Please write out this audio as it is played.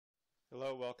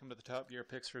Hello, welcome to the Top Gear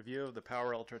Picks review of the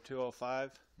PowerUltra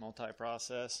 205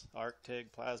 multi-process arc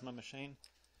TIG plasma machine.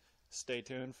 Stay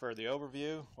tuned for the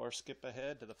overview or skip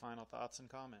ahead to the final thoughts and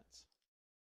comments.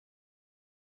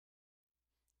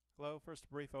 Hello, first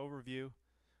a brief overview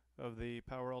of the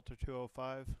PowerUltra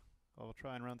 205. I'll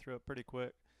try and run through it pretty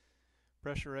quick.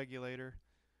 Pressure regulator.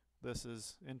 This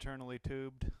is internally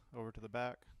tubed over to the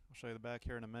back. I'll show you the back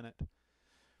here in a minute.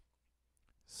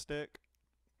 Stick,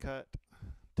 cut,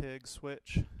 TIG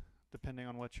switch, depending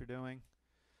on what you're doing.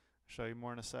 I'll show you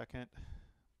more in a second.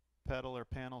 Pedal or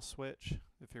panel switch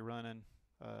if you're running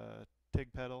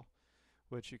TIG pedal,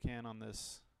 which you can on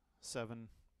this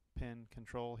 7-pin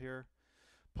control here.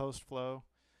 Post flow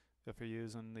if you're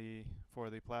using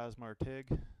for the plasma or TIG,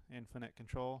 infinite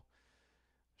control.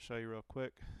 Show you real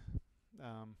quick.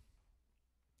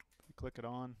 If you click it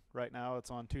on, right now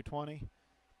it's on 220.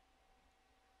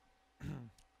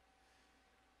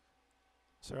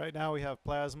 So right now we have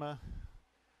plasma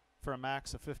for a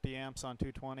max of 50 amps on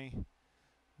 220.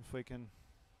 If we can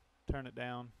turn it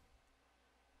down,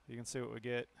 you can see what we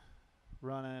get.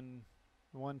 Running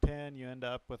 110, you end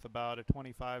up with about a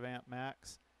 25 amp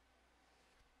max.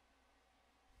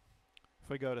 If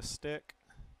we go to stick,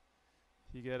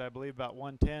 you get, I believe, about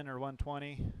 110 or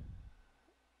 120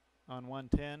 on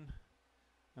 110.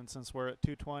 And since we're at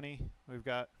 220, we've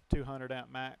got 200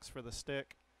 amp max for the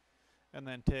stick. And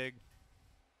then TIG,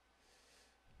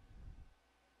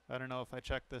 I don't know if I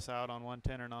checked this out on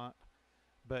 110 or not,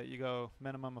 but you go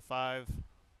minimum of 5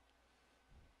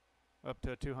 up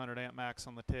to a 200 amp max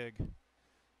on the TIG.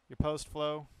 Your post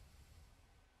flow,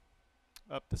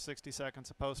 up to 60 seconds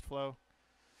of post flow.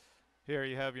 Here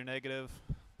you have your negative,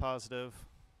 positive,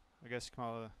 I guess you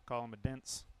can call them a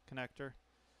dense connector.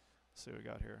 Let's see what we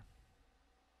got here.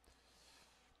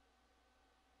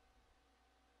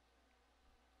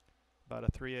 About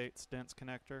a 3/8 dense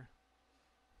connector.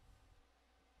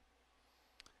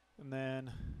 And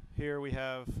then here we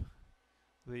have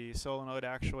the solenoid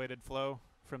actuated flow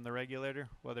from the regulator,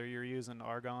 whether you're using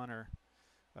argon or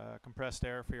compressed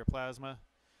air for your plasma.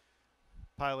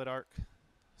 Pilot arc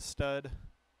stud.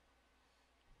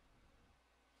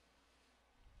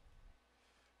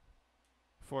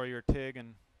 For your TIG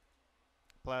and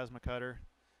plasma cutter.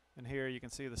 And here you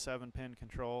can see the 7-pin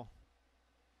control,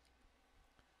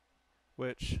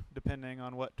 which, depending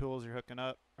on what tools you're hooking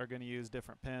up, are going to use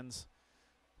different pins.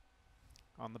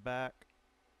 On the back,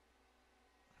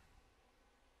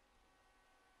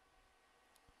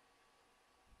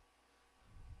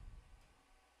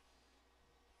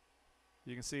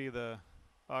 you can see the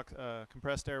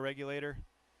compressed air regulator.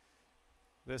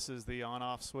 This is the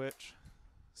on-off switch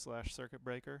 / circuit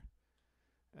breaker.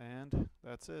 And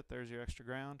that's it. There's your extra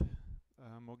ground.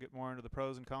 We'll get more into the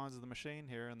pros and cons of the machine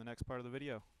here in the next part of the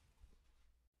video.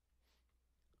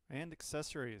 And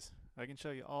accessories. I can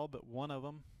show you all but one of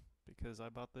them, because I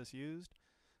bought this used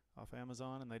off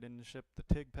Amazon and they didn't ship the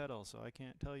TIG pedal, so I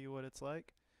can't tell you what it's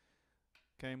like.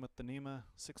 Came with the NEMA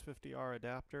 650R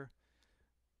adapter.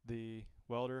 The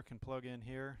welder can plug in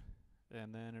here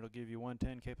and then it'll give you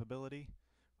 110 capability.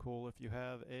 Cool if you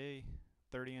have a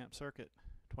 30 amp circuit,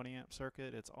 20 amp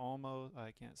circuit. It's almost,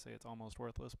 I can't say it's almost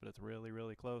worthless, but it's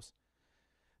really close,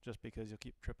 just because you'll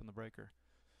keep tripping the breaker.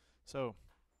 So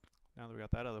now that we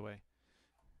got that out of the way,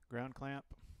 ground clamp.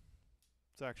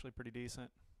 It's actually pretty decent.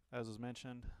 As was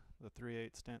mentioned, the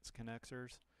 3/8 dense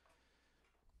connectors.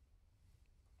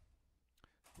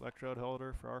 Electrode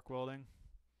holder for arc welding.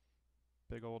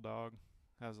 Big old dog.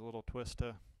 Has a little twist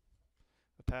to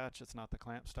attach. It's not the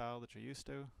clamp style that you're used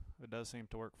to. It does seem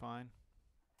to work fine.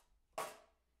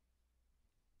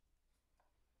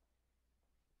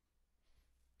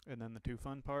 And then the two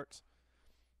fun parts.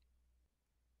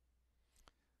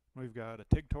 We've got a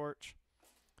TIG torch.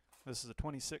 This is a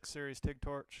 26 series TIG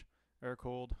torch,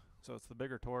 air-cooled, so it's the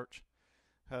bigger torch.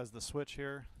 Has the switch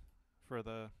here for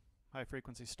the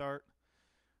high-frequency start,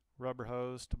 rubber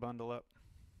hose to bundle up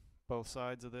both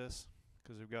sides of this,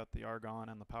 because we've got the argon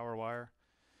and the power wire.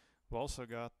 We've also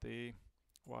got the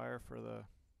wire for the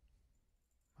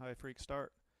high-freq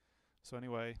start. So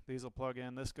anyway, these will plug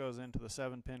in. This goes into the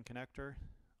 7-pin connector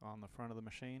on the front of the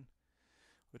machine,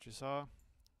 which you saw.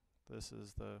 This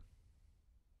is the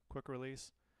quick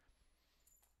release.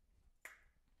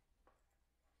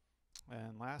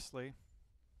 And lastly,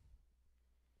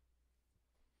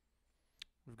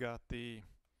 we've got the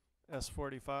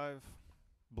S45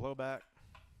 blowback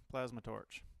plasma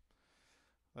torch.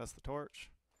 That's the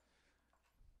torch.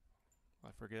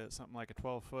 I forget, something like a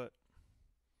 12-foot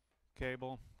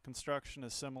cable. Construction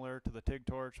is similar to the TIG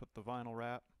torch with the vinyl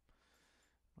wrap.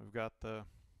 We've got the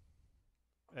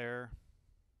air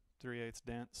 3/8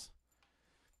 dense.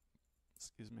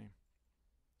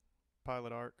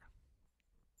 pilot arc.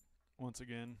 Once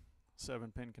again,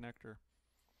 7-pin connector.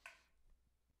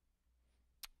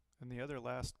 And the other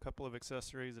last couple of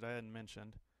accessories that I hadn't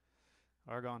mentioned: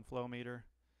 argon flow meter.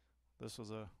 This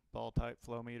was a ball type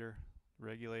flow meter.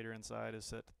 Regulator inside is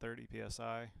set to 30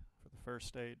 psi for the first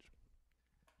stage.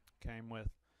 Came with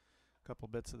a couple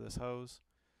bits of this hose,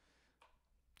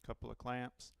 a couple of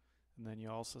clamps, and then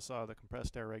you also saw the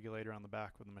compressed air regulator on the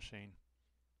back of the machine.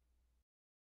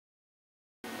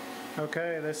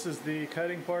 Okay, this is the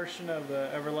cutting portion of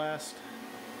the Everlast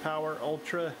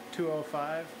PowerUltra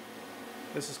 205.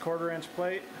 This is 1/4 inch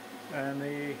plate and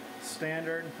the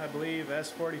standard, I believe,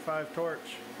 S45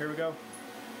 torch. Here we go.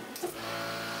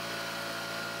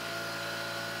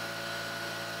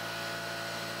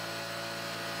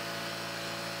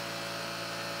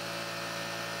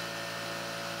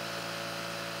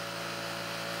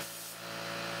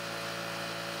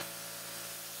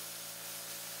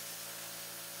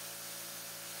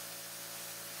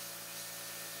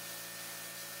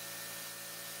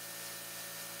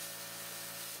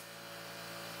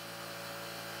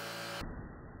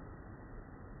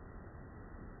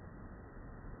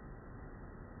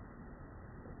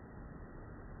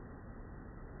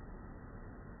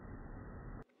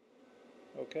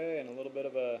 Okay, and a little bit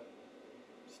of a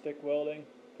stick welding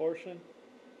portion.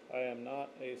 I am not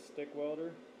a stick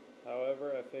welder.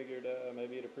 However, I figured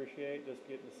maybe you'd appreciate just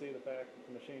getting to see the fact that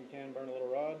the machine can burn a little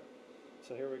rod.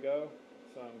 So here we go.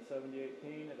 Some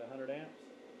 7018 at 100 amps.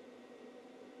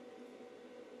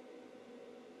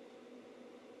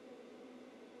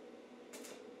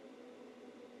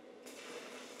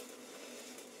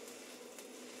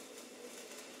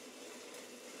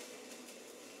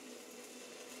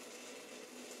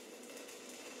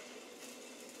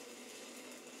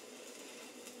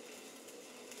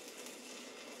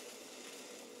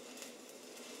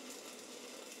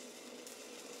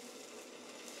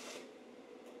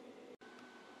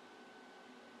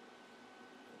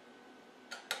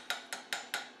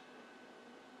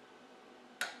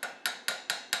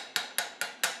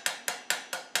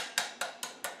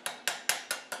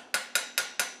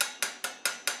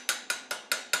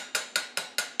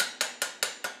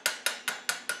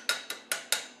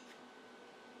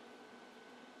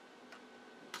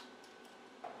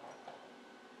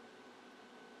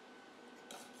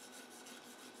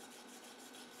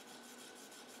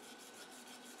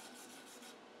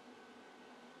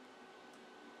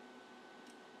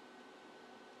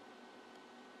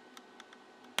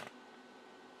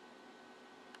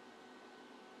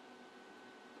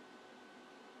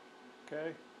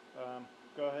 Okay,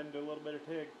 go ahead and do a little bit of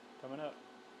TIG coming up.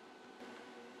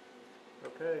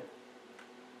 Okay,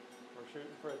 we're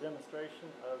shooting for a demonstration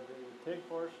of the TIG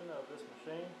portion of this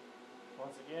machine.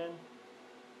 Once again,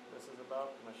 this is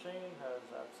about the machine, has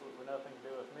absolutely nothing to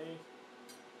do with me.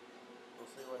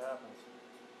 We'll see what happens.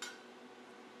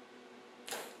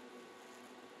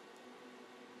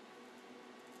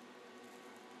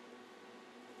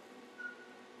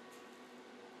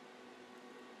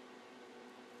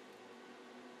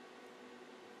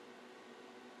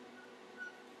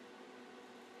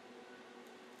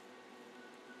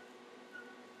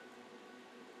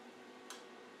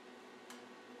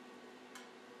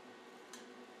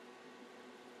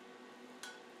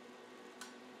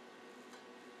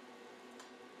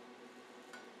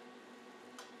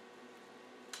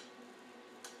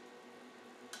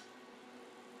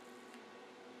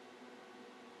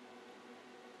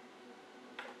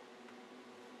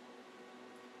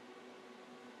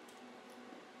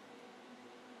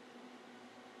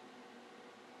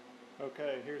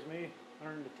 Okay, here's me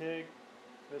learning to TIG.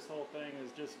 This whole thing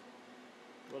is just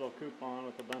a little coupon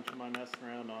with a bunch of my messing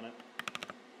around on it.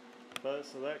 But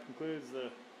so that concludes the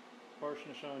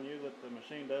portion showing you that the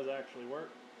machine does actually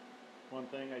work. One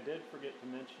thing I did forget to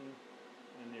mention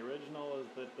in the original is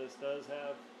that this does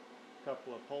have a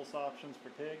couple of pulse options for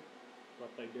TIG.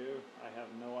 What they do, I have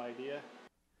no idea.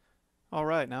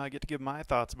 Alright, now I get to give my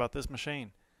thoughts about this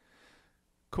machine.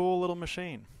 Cool little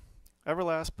machine.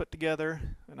 Everlast put together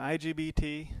an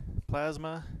IGBT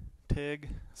plasma TIG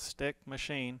stick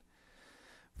machine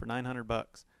for 900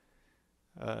 bucks.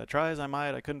 Try as I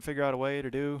might, I couldn't figure out a way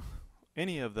to do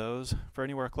any of those for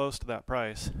anywhere close to that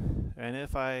price. And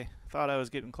if I thought I was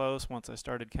getting close, once I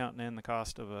started counting in the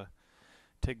cost of a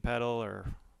TIG pedal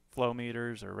or flow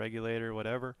meters or regulator,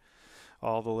 whatever,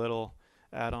 all the little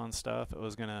add-on stuff, it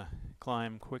was going to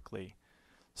climb quickly.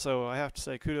 So I have to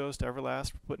say kudos to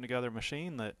Everlast for putting together a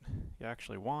machine that you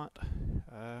actually want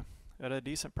at a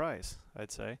decent price,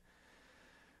 I'd say.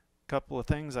 A couple of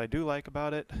things I do like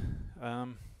about it. I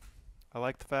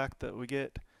like the fact that we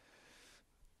get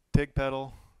TIG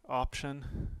pedal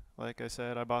option. Like I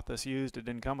said, I bought this used. It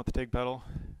didn't come with the TIG pedal.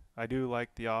 I do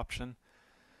like the option.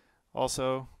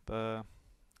 Also, the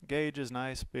gauge is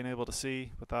nice, being able to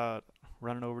see without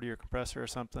running over to your compressor or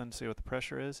something, see what the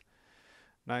pressure is.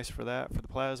 Nice for that, for the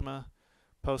plasma.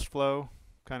 Post flow,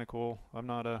 kind of cool. I'm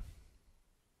not a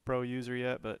pro user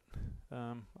yet, but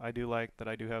I do like that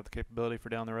I do have the capability for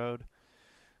down the road.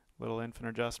 Little infant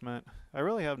adjustment. I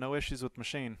really have no issues with the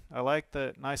machine. I like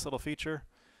the nice little feature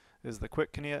is the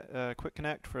quick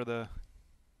connect for the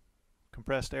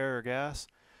compressed air or gas.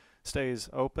 Stays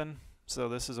open, so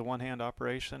this is a one-hand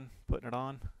operation. Putting it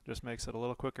on just makes it a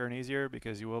little quicker and easier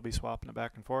because you will be swapping it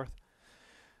back and forth.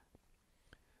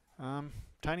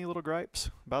 Tiny little gripes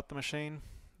about the machine.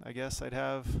 I guess I'd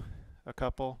have a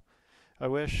couple. I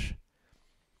wish,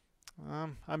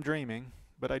 I'm dreaming,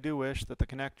 but I do wish that the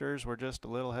connectors were just a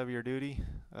little heavier duty,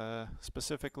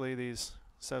 specifically these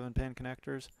 7-pin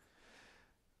connectors.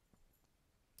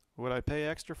 Would I pay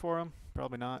extra for them?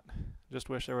 Probably not. Just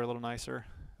wish they were a little nicer.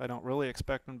 I don't really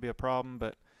expect them to be a problem,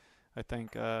 but I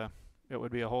think it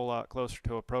would be a whole lot closer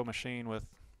to a pro machine with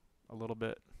a little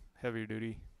bit heavier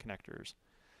duty connectors.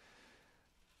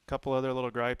 A couple other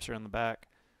little gripes are in the back.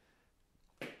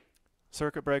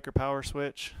 Circuit breaker power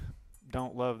switch,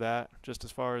 don't love that. Just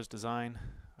as far as design,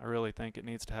 I really think it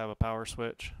needs to have a power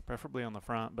switch, preferably on the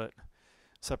front, but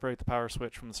separate the power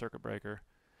switch from the circuit breaker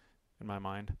in my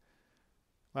mind.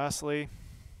 Lastly,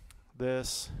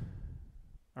 this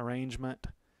arrangement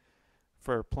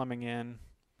for plumbing in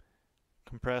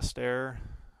compressed air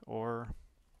or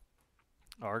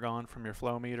argon from your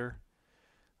flow meter.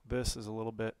 This is a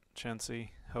little bit chintzy,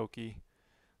 hokey.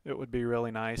 It would be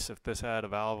really nice if this had a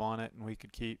valve on it and we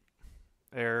could keep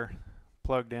air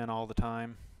plugged in all the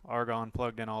time, argon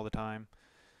plugged in all the time,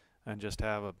 and just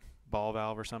have a ball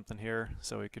valve or something here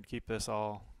so we could keep this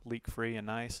all leak free and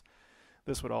nice.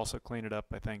 This would also clean it up,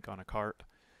 I think, on a cart,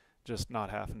 just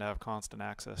not having to have constant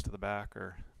access to the back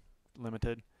or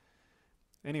limited.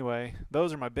 Anyway,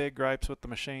 those are my big gripes with the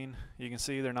machine. You can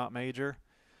see they're not major.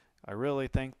 I really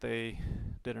think they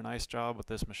did a nice job with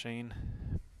this machine.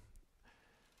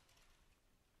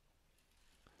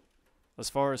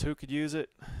 As far as who could use it,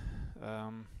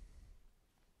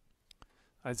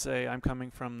 I'd say I'm coming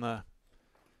from the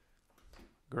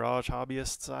garage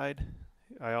hobbyist side.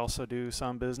 I also do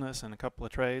some business and a couple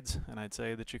of trades, and I'd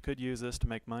say that you could use this to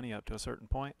make money up to a certain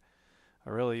point. I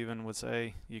really even would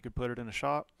say you could put it in a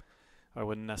shop. I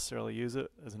wouldn't necessarily use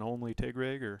it as an only TIG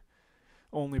rig or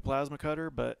only plasma cutter,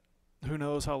 but who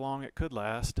knows how long it could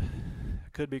last.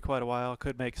 It could be quite a while,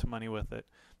 could make some money with it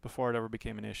before it ever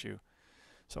became an issue.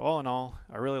 So all in all,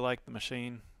 I really like the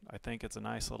machine. I think it's a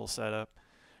nice little setup,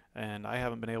 and I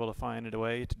haven't been able to find a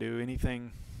way to do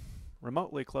anything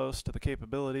remotely close to the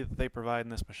capability that they provide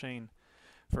in this machine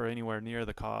for anywhere near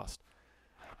the cost.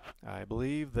 I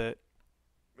believe that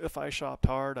if I shopped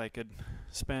hard, I could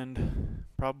spend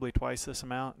probably twice this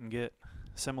amount and get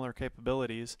similar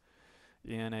capabilities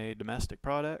in a domestic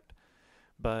product,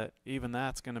 but even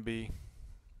that's going to be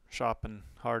shopping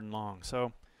hard and long.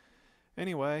 So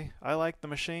anyway, I like the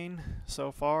machine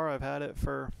so far. I've had it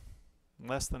for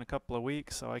less than a couple of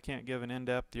weeks, so I can't give an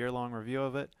in-depth year-long review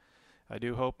of it. I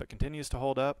do hope it continues to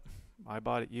hold up. I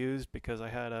bought it used because I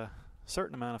had a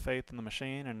certain amount of faith in the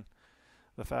machine and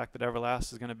the fact that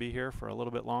Everlast is going to be here for a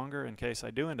little bit longer in case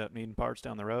I do end up needing parts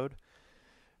down the road.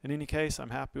 In any case,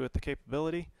 I'm happy with the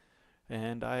capability,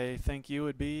 and I think you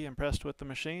would be impressed with the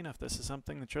machine if this is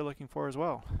something that you're looking for as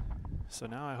well. So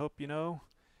now I hope you know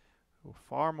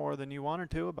far more than you wanted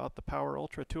to about the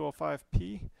PowerUltra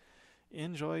 205P.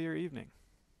 Enjoy your evening.